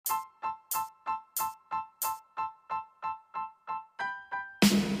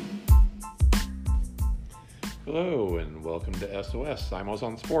Hello and welcome to SOS, Simos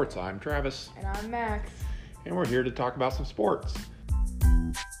on Sports. I'm Travis. And I'm Max. And we're here to talk about some sports.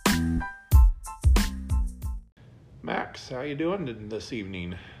 Max, how you doing this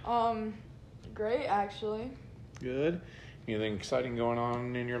evening? Great actually. Good. Anything exciting going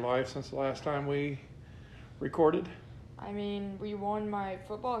on in your life since the last time we recorded? I mean, we won my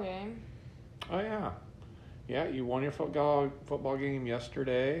football game. Oh yeah. Yeah, you won your football game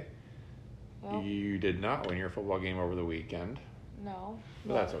yesterday. Yep. You did not win your football game over the weekend. No.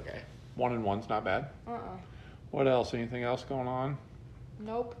 But that's okay. 1-1's not bad. What else? Anything else going on?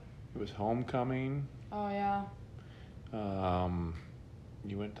 Nope. It was homecoming. Oh yeah.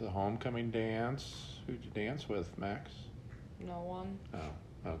 You went to the homecoming dance. Who'd you dance with, Max? No one.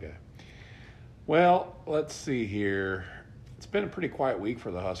 Oh, okay. Well, let's see here. It's been a pretty quiet week for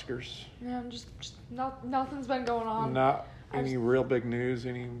the Huskers. Yeah, nothing's been going on. Not any real big news.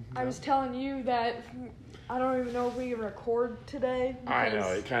 I was telling you that I don't even know if we can record today. I know,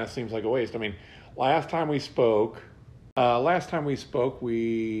 it kind of seems like a waste. I mean, last time we spoke,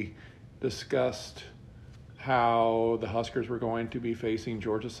 we discussed how the Huskers were going to be facing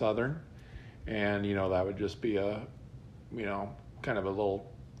Georgia Southern. And, that would just be a, kind of a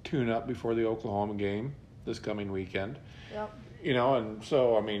little tune-up before the Oklahoma game this coming weekend. Yep. And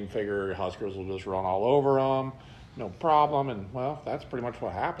so, figure Huskers will just run all over them, no problem. And, well, that's pretty much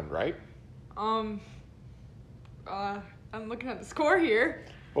what happened, right? I'm looking at the score here.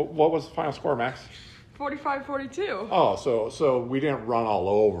 What was the final score, Max? 45-42. Oh, so we didn't run all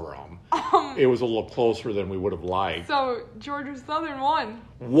over them. It was a little closer than we would have liked. So, Georgia Southern won.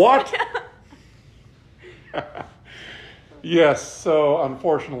 What? Yes, so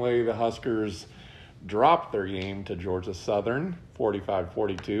unfortunately the Huskers dropped their game to Georgia Southern,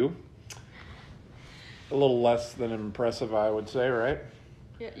 45-42. A little less than impressive, I would say, right?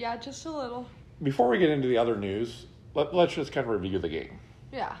 Yeah, just a little. Before we get into the other news, let's just kind of review the game.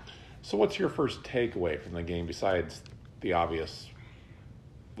 Yeah. So what's your first takeaway from the game besides the obvious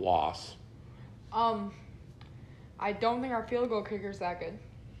loss? I don't think our field goal kicker's that good.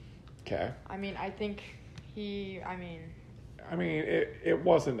 Okay. I think it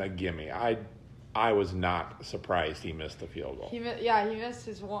wasn't a gimme. I was not surprised he missed the field goal. He missed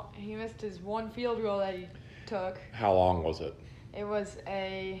his one field goal that he took. How long was it? It was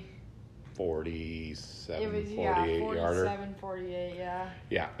a 47, it was 48 yarder. 47, 48, yeah.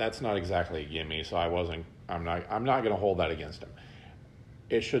 Yeah, that's not exactly a gimme, so I'm not going to hold that against him.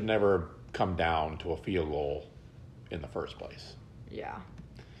 It should never come down to a field goal in the first place. Yeah.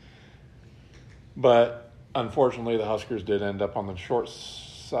 But unfortunately, the Huskers did end up on the short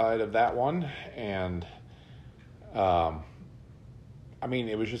side of that one, and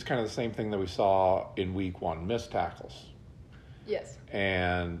it was just kind of the same thing that we saw in week one, missed tackles. Yes.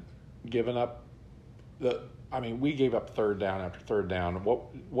 And giving up we gave up third down after third down.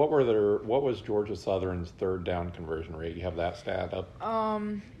 What was Georgia Southern's third down conversion rate? You have that stat up?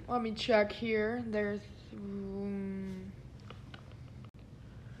 Let me check here. There's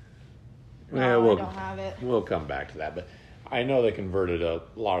I don't have it. We'll come back to that, but I know they converted a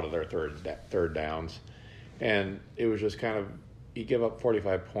lot of their third downs, and it was just kind of, you give up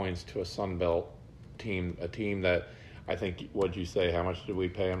 45 points to a Sun Belt team, a team that I think, what'd you say, how much did we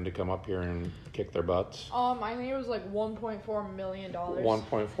pay them to come up here and kick their butts? I think it was like $1.4 million.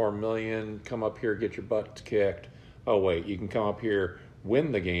 $1.4 million, come up here, get your butts kicked. Oh, wait, you can come up here,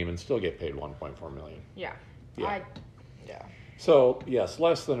 win the game, and still get paid $1.4 million. Yeah. Yeah. So, yes,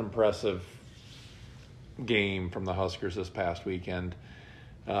 less than impressive game from the Huskers this past weekend.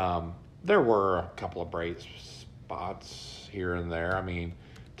 There were a couple of bright spots here and there.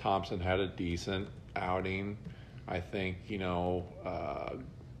 Thompson had a decent outing. I think,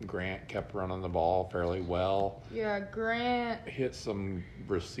 Grant kept running the ball fairly well. Yeah, Grant hit some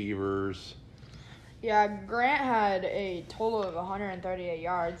receivers. Yeah, Grant had a total of 138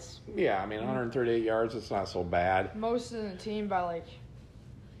 yards. Yeah, 138 yards, it's not so bad. Most of the team by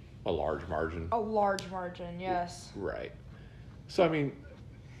a large margin. A large margin, yes. Right. So,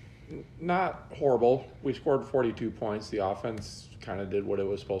 not horrible. We scored 42 points. The offense kind of did what it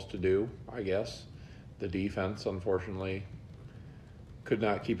was supposed to do, I guess. The defense, unfortunately, could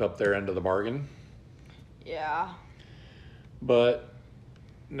not keep up their end of the bargain. Yeah. But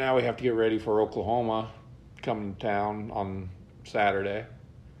now we have to get ready for Oklahoma coming to town on Saturday.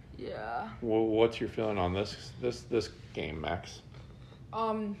 Yeah. Well, what's your feeling on this game, Max?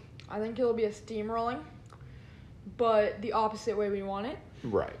 I think it'll be a steamrolling, but the opposite way we want it.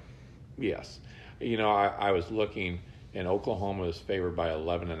 Right. Yes. I was looking, and Oklahoma is favored by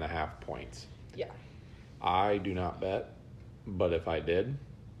 11.5 points. Yeah. I do not bet, but if I did,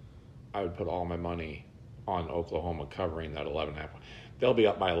 I would put all my money on Oklahoma covering that 11.5. They'll be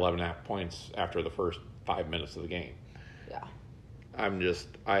up by 11.5 points after the first 5 minutes of the game. Yeah.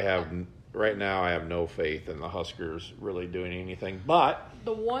 Right now I have no faith in the Huskers really doing anything. But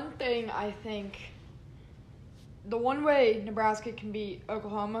the one thing I think, the one way Nebraska can beat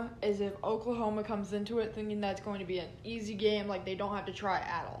Oklahoma is if Oklahoma comes into it thinking that's going to be an easy game, like they don't have to try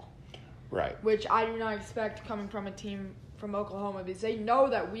at all. Right. Which I do not expect coming from a team from Oklahoma, because they know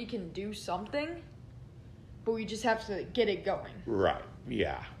that we can do something, but we just have to get it going. Right.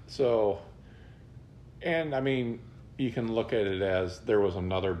 Yeah. So, and I mean, you can look at it as there was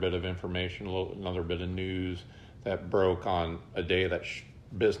another bit of information, another bit of news that broke on a day that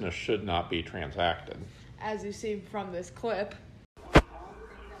business should not be transacted. As you see from this clip.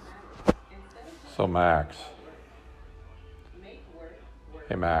 So Max.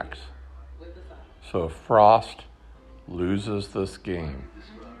 Hey Max. So if Frost loses this game,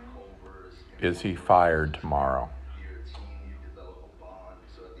 is he fired tomorrow?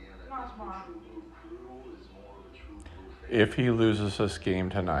 Not tomorrow. If he loses this game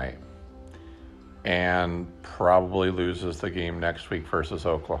tonight and probably loses the game next week versus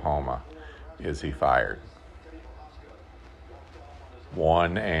Oklahoma, is he fired?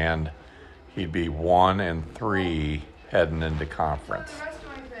 He'd be 1-3 heading into conference. The rest of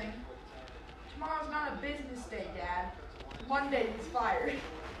my thing. Tomorrow's not a business day, Dad. Monday he's fired.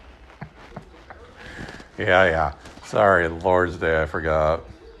 Yeah. Sorry, Lord's Day, I forgot.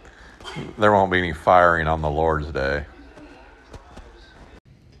 There won't be any firing on the Lord's Day.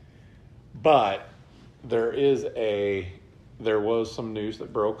 But there was some news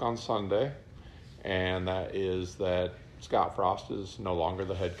that broke on Sunday, and that is that Scott Frost is no longer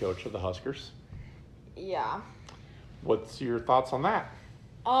the head coach of the Huskers. Yeah. What's your thoughts on that?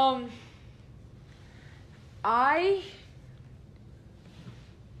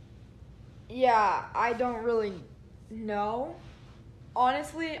 I don't really know.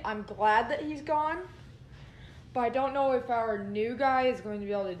 Honestly, I'm glad that he's gone, but I don't know if our new guy is going to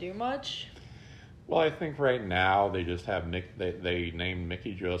be able to do much. Well, I think right now they just have they named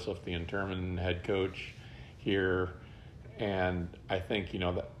Mickey Joseph the interim head coach here, and I think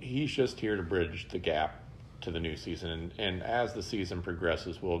that he's just here to bridge the gap to the new season, and as the season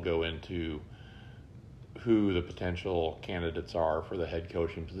progresses, we'll go into who the potential candidates are for the head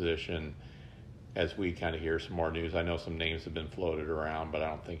coaching position as we kind of hear some more news. I know some names have been floated around, but I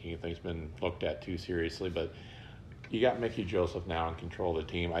don't think anything's been looked at too seriously. But you got Mickey Joseph now in control of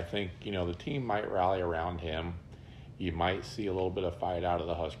the team. I think, the team might rally around him. You might see a little bit of fight out of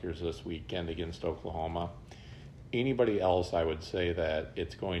the Huskers this weekend against Oklahoma. Anybody else, I would say that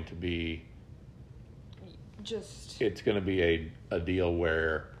it's going to be a deal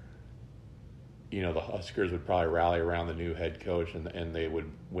where, the Huskers would probably rally around the new head coach and they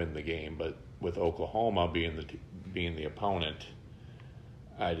would win the game. But with Oklahoma being the opponent,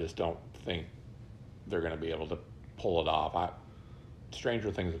 I just don't think they're going to be able to pull it off.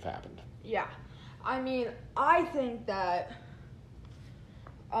 Stranger things have happened. Yeah. I mean, I think that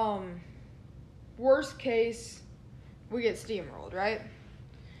worst case, we get steamrolled, right?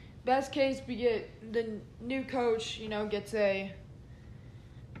 Best case, we get the new coach, gets a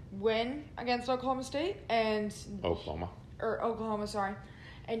win against Oklahoma State and Oklahoma, sorry.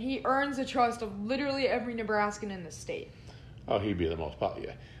 And he earns the trust of literally every Nebraskan in the state. Oh, he'd be the most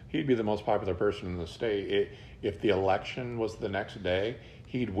popular person in the state. If the election was the next day,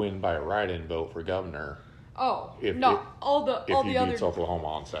 he'd win by a write-in vote for governor. Oh, if he beats Oklahoma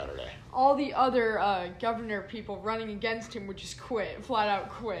on Saturday. All the other governor people running against him would just flat out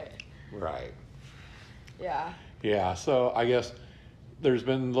quit. Right. Yeah. Yeah, so I guess there's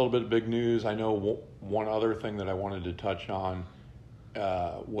been a little bit of big news. I know one other thing that I wanted to touch on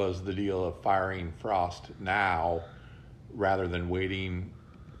was the deal of firing Frost now rather than waiting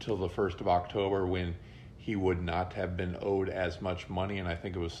till the 1st of October when he would not have been owed as much money, and I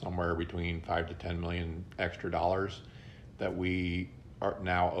think it was somewhere between $5 to $10 million extra dollars that we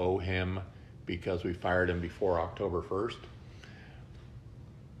now owe him because we fired him before October 1st.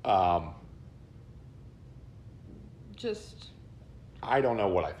 I don't know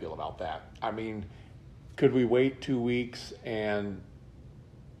what I feel about that. I mean, could we wait 2 weeks and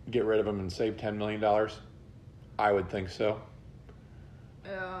get rid of him and save $10 million? I would think so.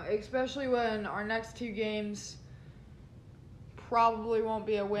 Especially when our next 2 games probably won't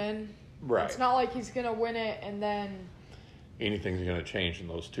be a win. Right. It's not like he's going to win it and then anything's going to change in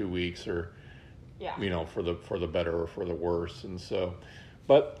those 2 weeks or, for the better or for the worse. And so,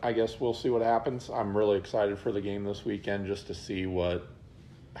 but I guess we'll see what happens. I'm really excited for the game this weekend just to see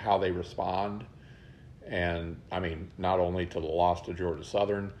how they respond. And, I mean, not only to the loss to Georgia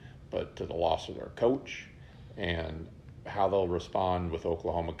Southern, but to the loss of their coach and how they'll respond with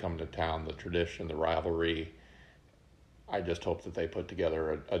Oklahoma coming to town, the tradition, the rivalry. I just hope that they put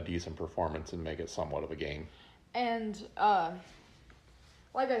together a decent performance and make it somewhat of a game. And,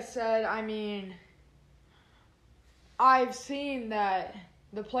 like I said, I mean, I've seen that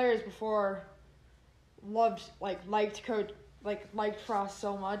the players before liked Frost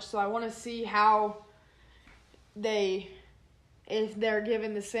so much, so I want to see how if they're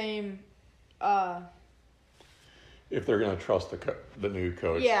given the same, if they're going to trust the new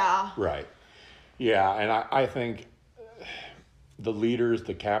coach. Yeah. Right. Yeah, and I think the leaders,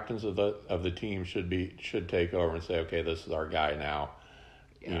 the captains of the team should take over and say, okay, this is our guy now.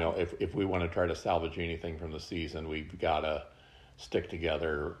 Yeah. You know, if we want to try to salvage anything from the season, we've got to stick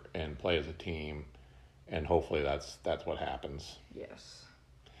together and play as a team, and hopefully that's what happens. Yes.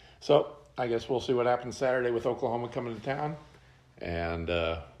 So I guess we'll see what happens Saturday with Oklahoma coming to town, and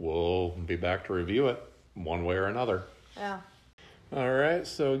we'll be back to review it one way or another. Yeah. All right,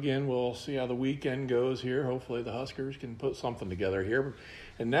 so again, we'll see how the weekend goes here. Hopefully the Huskers can put something together here.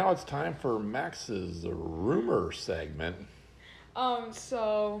 And now it's time for Max's rumor segment.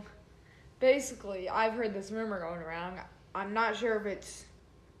 So basically, I've heard this rumor going around. I'm not sure if it's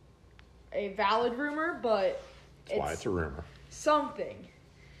a valid rumor, but That's why it's a rumor. Something.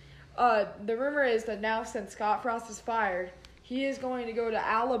 The rumor is that now since Scott Frost is fired, he is going to go to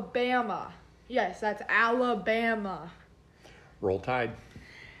Alabama. Yes, that's Alabama. Roll Tide.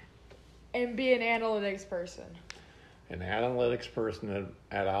 And be an analytics person. An analytics person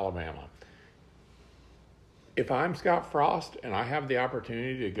at Alabama. If I'm Scott Frost and I have the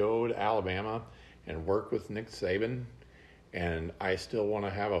opportunity to go to Alabama and work with Nick Saban, and I still want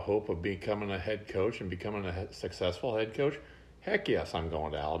to have a hope of becoming a head coach and becoming a successful head coach, heck yes, I'm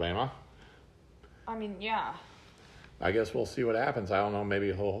going to Alabama. I mean, yeah. I guess we'll see what happens. I don't know,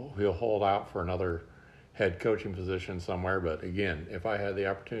 maybe he'll hold out for another head coaching position somewhere. But again, if I had the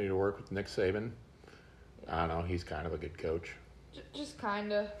opportunity to work with Nick Saban, I don't know, he's kind of a good coach. Just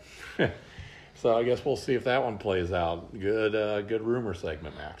kind of. So I guess we'll see if that one plays out. Good rumor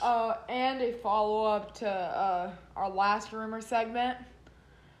segment, Max. And a follow-up to our last rumor segment.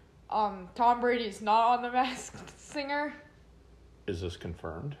 Tom Brady's not on The Masked Singer. Is this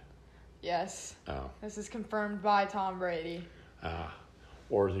confirmed? Yes. Oh. This is confirmed by Tom Brady.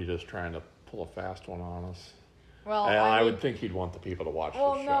 Or is he just trying to pull a fast one on us? Well, I would think he'd want the people to watch the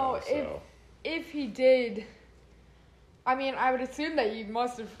show. Well, no, if he did, I mean, I would assume that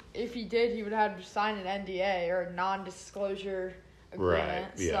if he did, he would have to sign an NDA or a non-disclosure agreement. Right,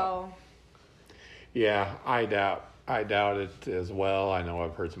 yeah. So. Yeah, I doubt it as well. I know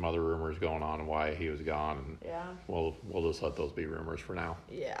I've heard some other rumors going on and why he was gone. And yeah. We'll just let those be rumors for now.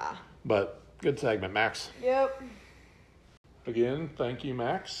 Yeah. But good segment, Max. Yep. Again, thank you,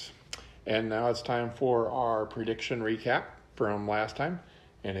 Max. And now it's time for our prediction recap from last time.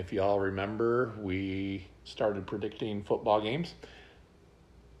 And if y'all remember, we started predicting football games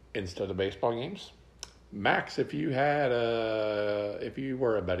instead of baseball games. Max, if you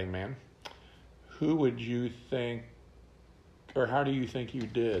were a betting man, who would you think, or how do you think you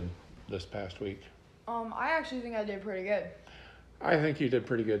did this past week? I actually think I did pretty good. I think you did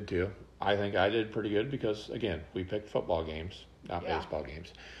pretty good too. I think I did pretty good because, again, we picked football games, not baseball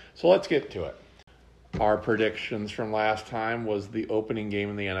games. So let's get to it. Our predictions from last time was the opening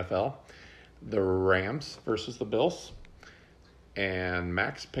game in the NFL, the Rams versus the Bills. And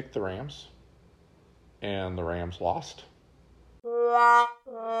Max picked the Rams, and the Rams lost.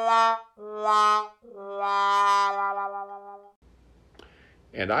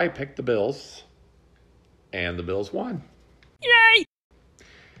 And I picked the Bills, and the Bills won. Yay!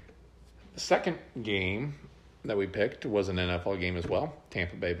 The second game that we picked was an NFL game as well.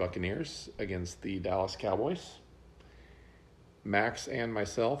 Tampa Bay Buccaneers against the Dallas Cowboys. Max and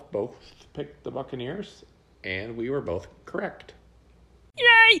myself both picked the Buccaneers, and we were both correct.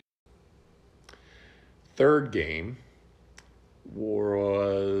 Yay! Third game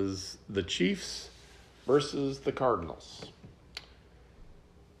was the Chiefs versus the Cardinals.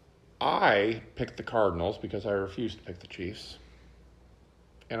 I picked the Cardinals because I refused to pick the Chiefs,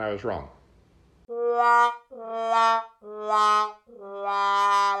 and I was wrong.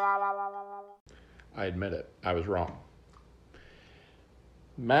 I admit it. I was wrong.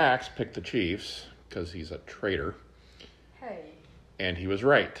 Max picked the Chiefs because he's a traitor. Hey. And he was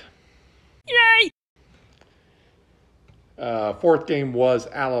right. Yay! Fourth game was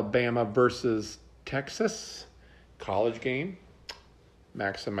Alabama versus Texas. College game.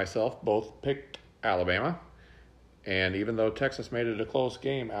 Max and myself both picked Alabama. And even though Texas made it a close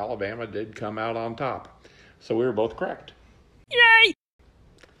game, Alabama did come out on top. So we were both correct. Yay!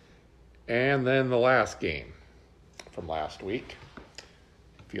 And then the last game from last week,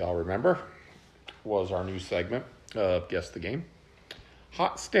 if y'all remember, was our new segment of Guess the Game.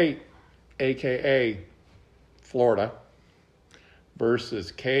 Hot State, a.k.a. Florida,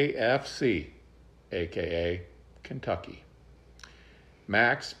 versus KFC, a.k.a. Kentucky.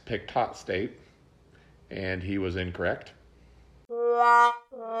 Max picked Hot State, and he was incorrect.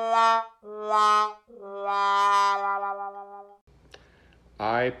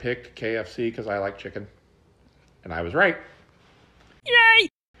 I picked KFC because I like chicken, and I was right. Yay!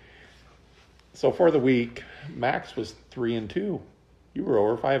 So for the week, Max was 3-2. You were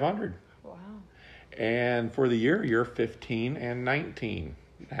over 500. Wow. And for the year, you're 15-19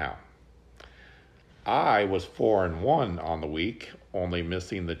 now. I was 4-1 on the week, only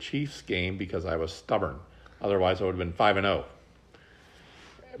missing the Chiefs game because I was stubborn. Otherwise, I would have been 5-0.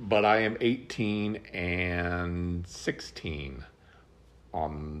 But I am 18-16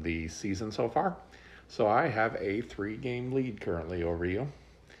 on the season so far. So I have a 3-game lead currently over you.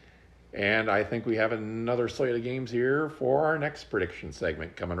 And I think we have another slate of games here for our next prediction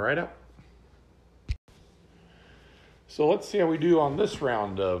segment coming right up. So let's see how we do on this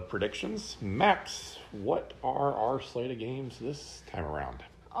round of predictions. Max, what are our slate of games this time around?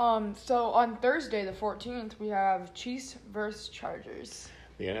 So on Thursday the 14th, we have Chiefs versus Chargers.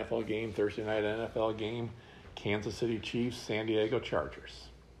 The NFL game, Thursday night NFL game, Kansas City Chiefs, San Diego Chargers.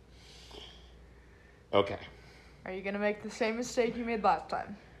 Okay. Are you going to make the same mistake you made last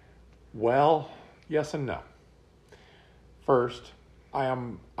time? Well, yes and no. First, I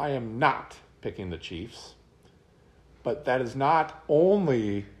am not picking the Chiefs, but that is not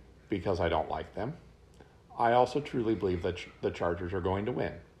only because I don't like them. I also truly believe that the Chargers are going to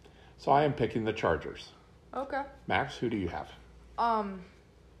win. So I am picking the Chargers. Okay. Max, who do you have? I'm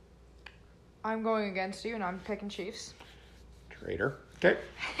going against you, and I'm picking Chiefs. Traitor. Okay.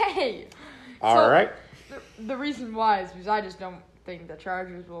 Hey! All right. The reason why is because I just don't think the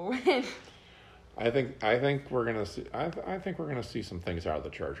Chargers will win. I think we're gonna see. I think we're gonna see some things out of the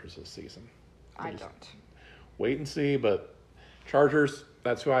Chargers this season. I don't. Wait and see, but Chargers.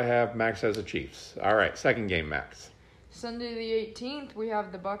 That's who I have. Max has the Chiefs. All right, second game, Max. Sunday the 18th, we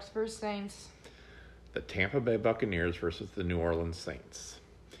have the Bucks versus Saints. The Tampa Bay Buccaneers versus the New Orleans Saints.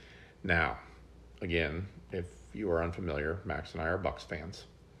 Now, again, if you are unfamiliar, Max and I are Bucks fans.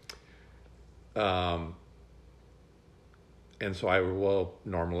 And so I will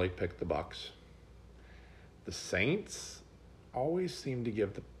normally pick the Bucks. The Saints always seem to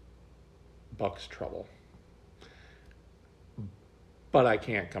give the Bucks trouble. But I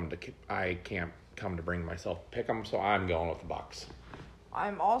can't come to bring myself to pick them, so I'm going with the Bucks.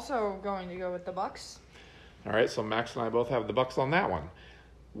 I'm also going to go with the Bucks. All right, so Max and I both have the Bucks on that one.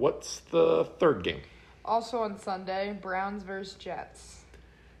 What's the third game? Also on Sunday, Browns versus Jets.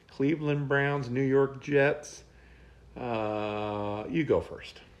 Cleveland Browns, New York Jets. You go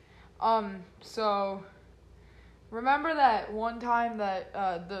first. So remember that one time that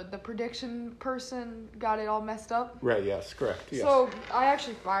the prediction person got it all messed up? Right, yes, correct. Yes. So I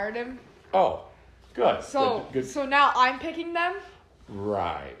actually fired him. Oh, good. So good. So now I'm picking them.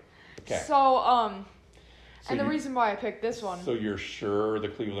 Right. Okay. So the reason why I picked this one. So you're sure the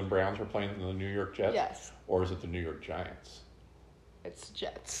Cleveland Browns are playing the New York Jets? Yes. Or is it the New York Giants? It's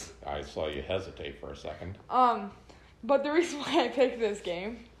Jets. I saw you hesitate for a second. But the reason why I picked this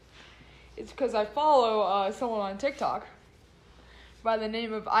game is because I follow someone on TikTok by the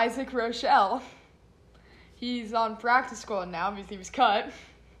name of Isaac Rochelle. He's on practice squad now because he was cut.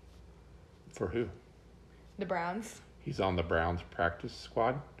 For who? The Browns. He's on the Browns practice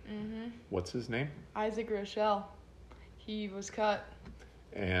squad? Mm-hmm. What's his name? Isaac Rochelle. He was cut.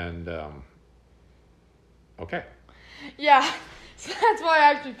 And, okay. Yeah, so that's why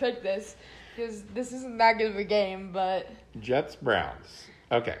I actually picked this. Because this isn't that good of a game, but... Jets, Browns.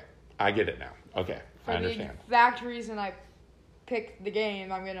 Okay, I get it now. Okay, I understand. For the exact reason I picked the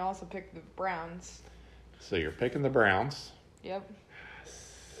game, I'm going to also pick the Browns. So you're picking the Browns. Yep.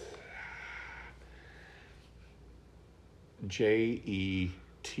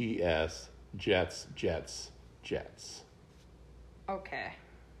 Jets, Jets. Okay,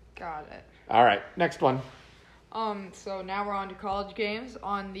 got it. All right, next one. So now we're on to college games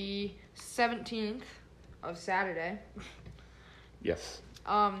on the 17th of Saturday. Yes.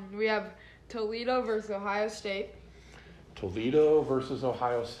 We have Toledo versus Ohio State. Toledo versus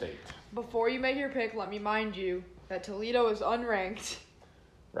Ohio State. Before you make your pick, let me mind you that Toledo is unranked.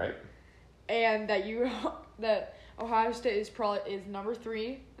 Right. And that Ohio State is number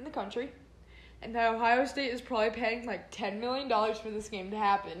 3 in the country. And that Ohio State is probably paying like $10 million for this game to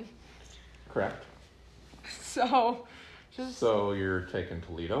happen. Correct. So you're taking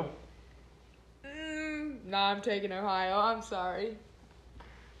Toledo? Nah, I'm taking Ohio. I'm sorry.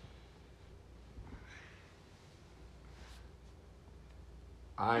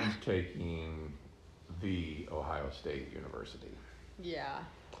 I'm taking the Ohio State University. Yeah.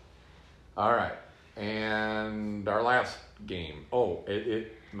 All right. And our last game. Oh,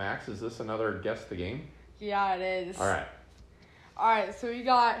 Max, is this another guess the game? Yeah, it is. All right. All right, so we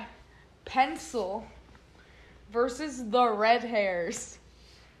got Pencil versus the Red Hairs.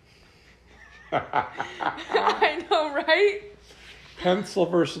 I know, right? Pencil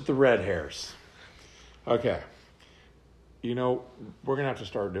versus the Red Hairs. Okay. You know, we're going to have to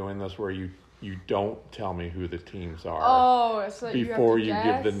start doing this where you don't tell me who the teams are. Oh, so before you you have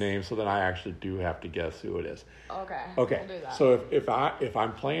to give the name, so then I actually do have to guess who it is. Okay. Okay. We'll do that. So if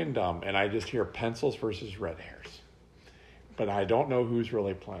I'm playing dumb and I just hear Pencils versus Red Hairs, but I don't know who's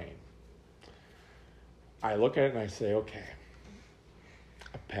really playing, I look at it and I say, okay,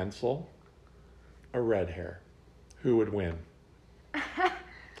 a pencil, a red hair, who would win?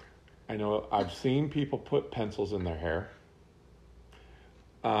 I know I've seen people put pencils in their hair.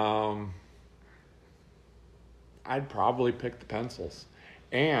 I'd probably pick the pencils.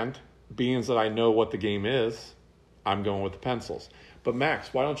 And being that I know what the game is, I'm going with the pencils. But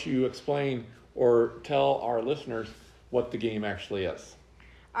Max, why don't you explain or tell our listeners what the game actually is?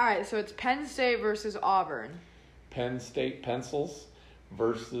 All right, so it's Penn State versus Auburn. Penn State pencils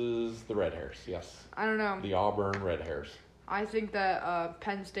versus the Red Hairs, yes. I don't know. The Auburn Red Hairs. I think that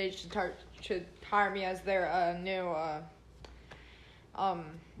Penn State should hire me as their new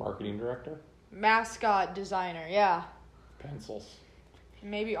Marketing director? mascot designer. Yeah. Pencils.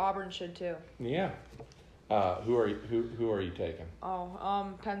 Maybe Auburn should too. Yeah. Who are you taking?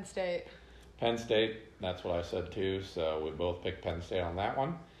 Oh, Penn State. Penn State, that's what I said too, so we both picked Penn State on that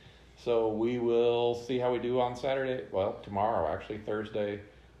one. So we will see how we do on Saturday, well, tomorrow actually, Thursday,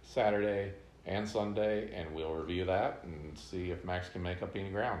 Saturday, and Sunday, and we'll review that and see if Max can make up any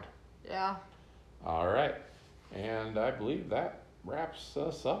ground. Yeah. All right, and I believe that wraps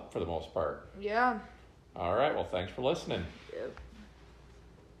us up for the most part. Yeah. All right, well, thanks for listening. Yep.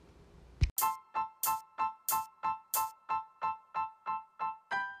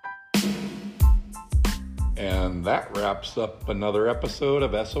 And that wraps up another episode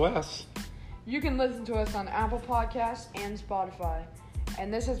of SOS. You can listen to us on Apple Podcasts and Spotify.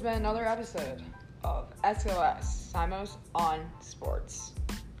 And this has been another episode of SOS, Simos on Sports.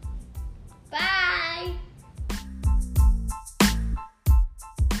 Bye!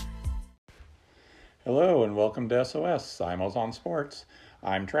 Hello and welcome to SOS, Simos on Sports.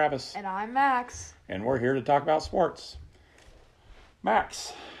 I'm Travis. And I'm Max. And we're here to talk about sports.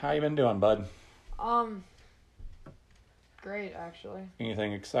 Max, how you been doing, bud? Great, actually.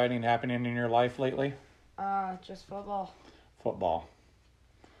 Anything exciting happening in your life lately? Just football. Football.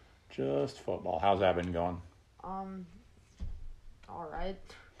 Just football. How's that been going? All right.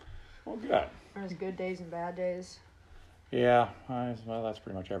 Well, good. There's good days and bad days. Yeah, well, that's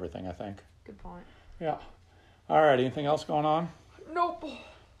pretty much everything, I think. Good point. Yeah. All right, anything else going on? Nope.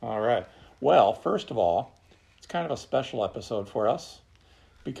 All right. Well, first of all, it's kind of a special episode for us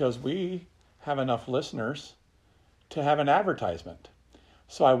because we have enough listeners to have an advertisement.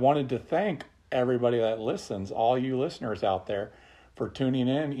 So I wanted to thank everybody that listens, all you listeners out there, for tuning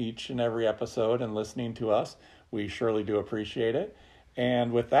in each and every episode and listening to us. We surely do appreciate it.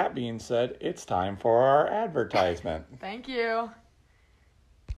 And with that being said, it's time for our advertisement. Thank you.